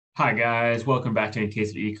Hi guys, welcome back to In Case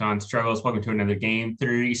of Econ Struggles. Welcome to another game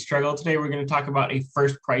theory struggle. Today we're going to talk about a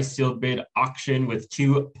first price sealed bid auction with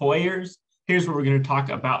two players. Here's what we're going to talk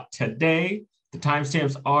about today. The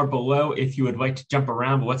timestamps are below if you would like to jump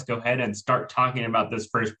around, but let's go ahead and start talking about this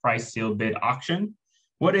first price sealed bid auction.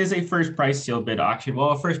 What is a first price sealed bid auction?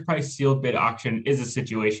 Well, a first price sealed bid auction is a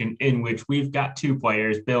situation in which we've got two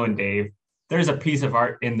players, Bill and Dave. There's a piece of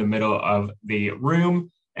art in the middle of the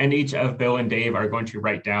room, and each of Bill and Dave are going to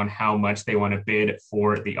write down how much they want to bid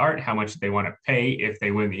for the art, how much they want to pay if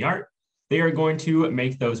they win the art. They are going to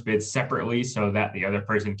make those bids separately so that the other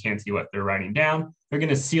person can't see what they're writing down. They're going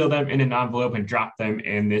to seal them in an envelope and drop them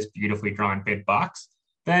in this beautifully drawn bid box.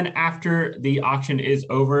 Then after the auction is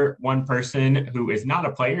over, one person who is not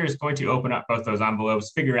a player is going to open up both those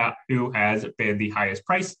envelopes, figure out who has bid the highest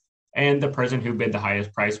price, and the person who bid the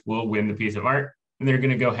highest price will win the piece of art. And they're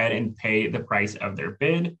going to go ahead and pay the price of their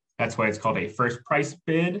bid. That's why it's called a first price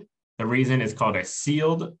bid. The reason it's called a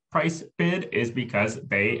sealed price bid is because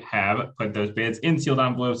they have put those bids in sealed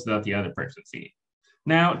envelopes so that the other person sees.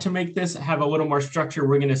 Now, to make this have a little more structure,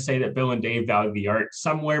 we're going to say that Bill and Dave value the art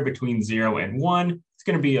somewhere between 0 and 1. It's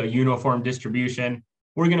going to be a uniform distribution.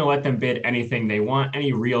 We're going to let them bid anything they want,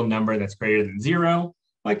 any real number that's greater than 0.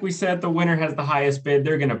 Like we said, the winner has the highest bid.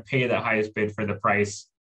 They're going to pay the highest bid for the price.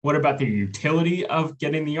 What about the utility of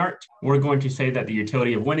getting the art? We're going to say that the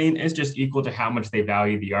utility of winning is just equal to how much they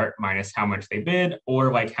value the art minus how much they bid,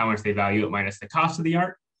 or like how much they value it minus the cost of the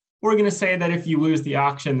art. We're going to say that if you lose the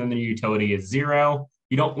auction, then the utility is 0.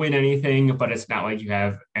 You don't win anything, but it's not like you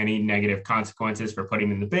have any negative consequences for putting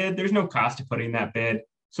in the bid. There's no cost to putting that bid.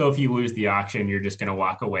 So if you lose the auction, you're just going to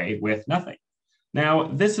walk away with nothing. Now,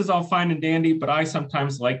 this is all fine and dandy, but I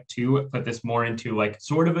sometimes like to put this more into like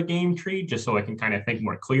sort of a game tree, just so I can kind of think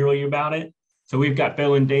more clearly about it. So we've got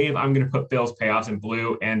Bill and Dave. I'm going to put Bill's payoffs in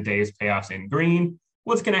blue and Dave's payoffs in green.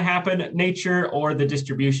 What's going to happen? Nature or the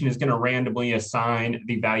distribution is going to randomly assign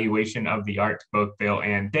the valuation of the art to both Bill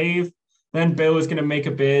and Dave. Then Bill is going to make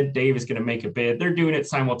a bid. Dave is going to make a bid. They're doing it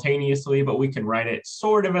simultaneously, but we can write it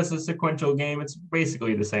sort of as a sequential game. It's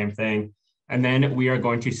basically the same thing. And then we are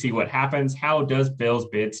going to see what happens. How does Bill's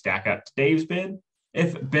bid stack up to Dave's bid?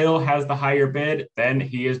 If Bill has the higher bid, then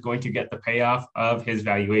he is going to get the payoff of his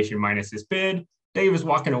valuation minus his bid. Dave is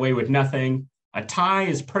walking away with nothing. A tie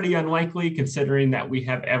is pretty unlikely considering that we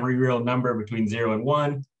have every real number between 0 and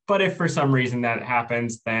 1. But if for some reason that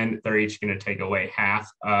happens, then they're each going to take away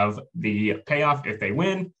half of the payoff if they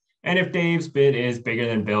win. And if Dave's bid is bigger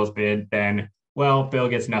than Bill's bid, then well, Bill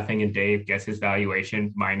gets nothing and Dave gets his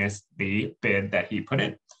valuation minus the bid that he put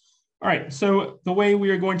in. All right, so the way we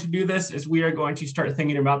are going to do this is we are going to start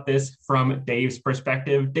thinking about this from Dave's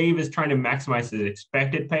perspective. Dave is trying to maximize his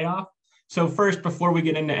expected payoff. So first, before we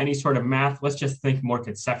get into any sort of math, let's just think more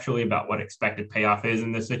conceptually about what expected payoff is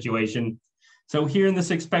in this situation. So here in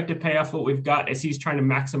this expected payoff, what we've got is he's trying to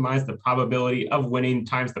maximize the probability of winning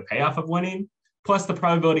times the payoff of winning, plus the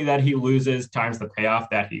probability that he loses times the payoff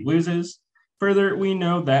that he loses. Further, we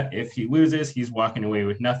know that if he loses, he's walking away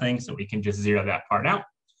with nothing, so we can just zero that part out.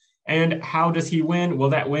 And how does he win?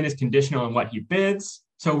 Well, that win is conditional on what he bids.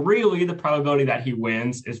 So really, the probability that he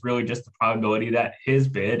wins is really just the probability that his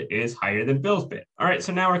bid is higher than Bill's bid. All right,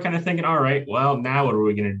 so now we're kind of thinking, all right, well, now what are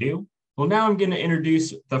we going to do? Well, now I'm going to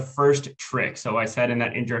introduce the first trick. So I said in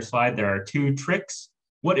that intro slide, there are two tricks.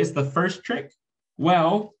 What is the first trick?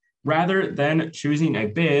 Well, rather than choosing a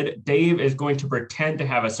bid, Dave is going to pretend to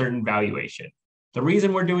have a certain valuation. The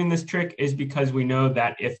reason we're doing this trick is because we know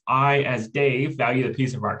that if I, as Dave, value the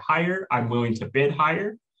piece of art higher, I'm willing to bid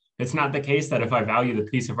higher. It's not the case that if I value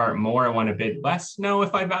the piece of art more, I want to bid less. No,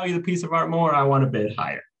 if I value the piece of art more, I want to bid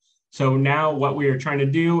higher. So now what we are trying to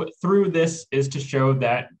do through this is to show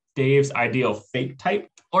that Dave's ideal fake type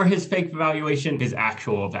or his fake valuation is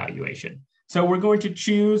actual valuation. So we're going to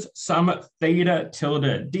choose some theta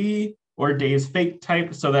tilde D or Dave's fake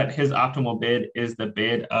type so that his optimal bid is the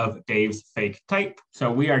bid of Dave's fake type.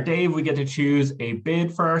 So we are Dave, we get to choose a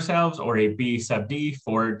bid for ourselves or a B sub D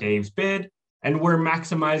for Dave's bid. And we're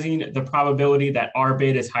maximizing the probability that our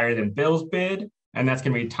bid is higher than Bill's bid. And that's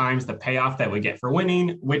going to be times the payoff that we get for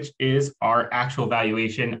winning, which is our actual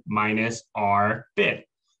valuation minus our bid.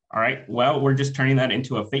 All right, well, we're just turning that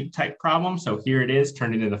into a fake type problem. So here it is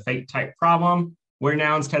turned into the fake type problem, where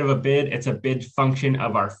now instead of a bid, it's a bid function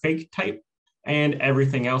of our fake type, and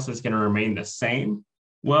everything else is going to remain the same.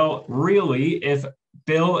 Well, really, if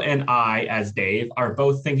Bill and I, as Dave, are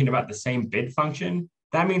both thinking about the same bid function,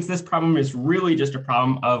 that means this problem is really just a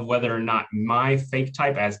problem of whether or not my fake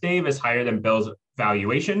type as Dave is higher than Bill's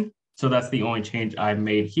valuation. So that's the only change I've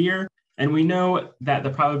made here. And we know that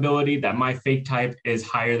the probability that my fake type is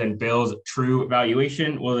higher than Bill's true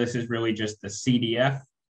valuation, well, this is really just the CDF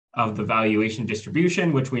of the valuation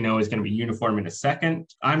distribution, which we know is going to be uniform in a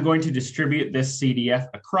second. I'm going to distribute this CDF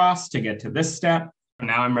across to get to this step.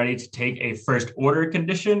 Now I'm ready to take a first order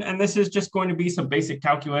condition, and this is just going to be some basic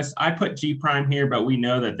calculus. I put G prime here, but we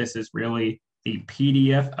know that this is really the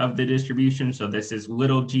PDF of the distribution. So this is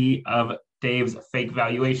little g of Dave's fake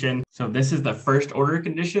valuation. So this is the first order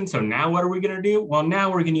condition. So now what are we going to do? Well,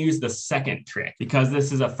 now we're going to use the second trick. Because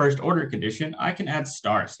this is a first order condition, I can add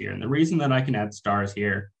stars here. And the reason that I can add stars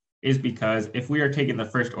here is because if we are taking the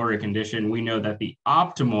first order condition, we know that the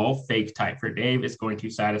optimal fake type for Dave is going to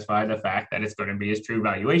satisfy the fact that it's going to be his true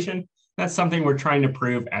valuation. That's something we're trying to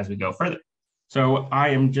prove as we go further. So I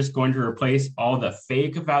am just going to replace all the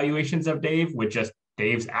fake valuations of Dave with just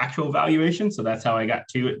Dave's actual valuation. So that's how I got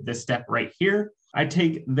to this step right here. I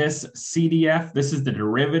take this CDF. This is the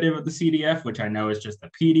derivative of the CDF, which I know is just the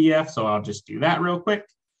PDF. So I'll just do that real quick.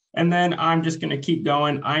 And then I'm just going to keep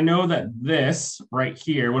going. I know that this right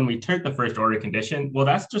here, when we took the first order condition, well,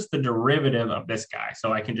 that's just the derivative of this guy.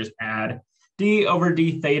 So I can just add d over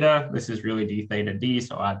d theta. This is really d theta d.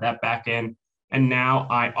 So I'll add that back in. And now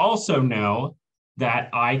I also know that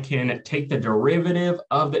I can take the derivative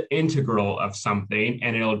of the integral of something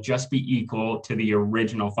and it'll just be equal to the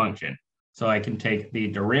original function. So I can take the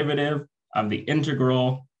derivative of the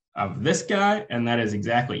integral of this guy, and that is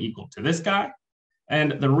exactly equal to this guy.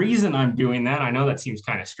 And the reason I'm doing that, I know that seems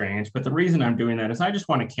kind of strange, but the reason I'm doing that is I just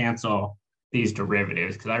want to cancel these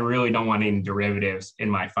derivatives because I really don't want any derivatives in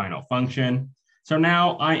my final function. So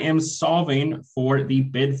now I am solving for the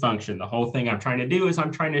bid function. The whole thing I'm trying to do is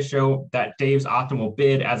I'm trying to show that Dave's optimal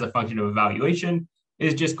bid as a function of evaluation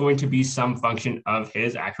is just going to be some function of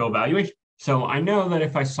his actual valuation. So I know that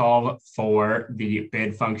if I solve for the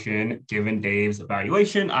bid function given Dave's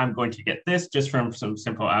evaluation, I'm going to get this just from some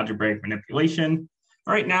simple algebraic manipulation.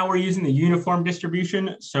 All right, now we're using the uniform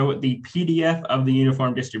distribution. So the PDF of the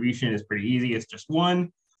uniform distribution is pretty easy. It's just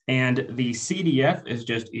 1. And the CDF is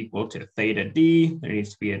just equal to theta d. There needs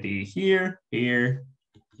to be a d here, here,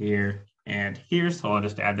 here, and here. So I'll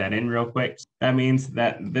just add that in real quick. That means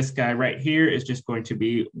that this guy right here is just going to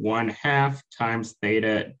be 1/2 times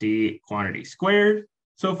theta d quantity squared.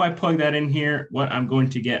 So if I plug that in here, what I'm going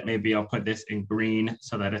to get, maybe I'll put this in green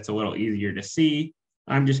so that it's a little easier to see.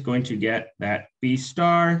 I'm just going to get that B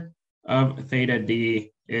star of theta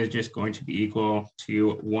d is just going to be equal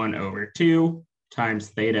to 1/2 times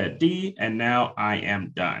theta d, and now I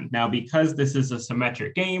am done. Now, because this is a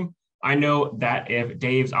symmetric game, I know that if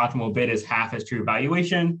Dave's optimal bid is half his true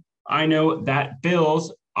valuation, I know that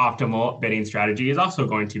Bill's optimal bidding strategy is also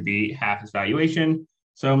going to be half his valuation.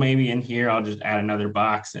 So maybe in here, I'll just add another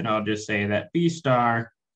box and I'll just say that B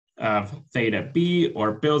star of theta B,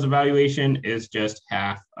 or Bill's evaluation, is just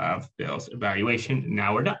half of Bill's evaluation.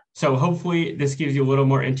 Now we're done. So hopefully this gives you a little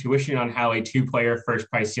more intuition on how a 2-player first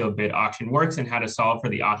price sealed bid auction works and how to solve for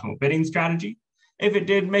the optimal bidding strategy. If it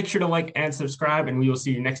did, make sure to like and subscribe, and we will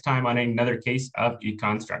see you next time on another case of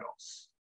Econ Struggles.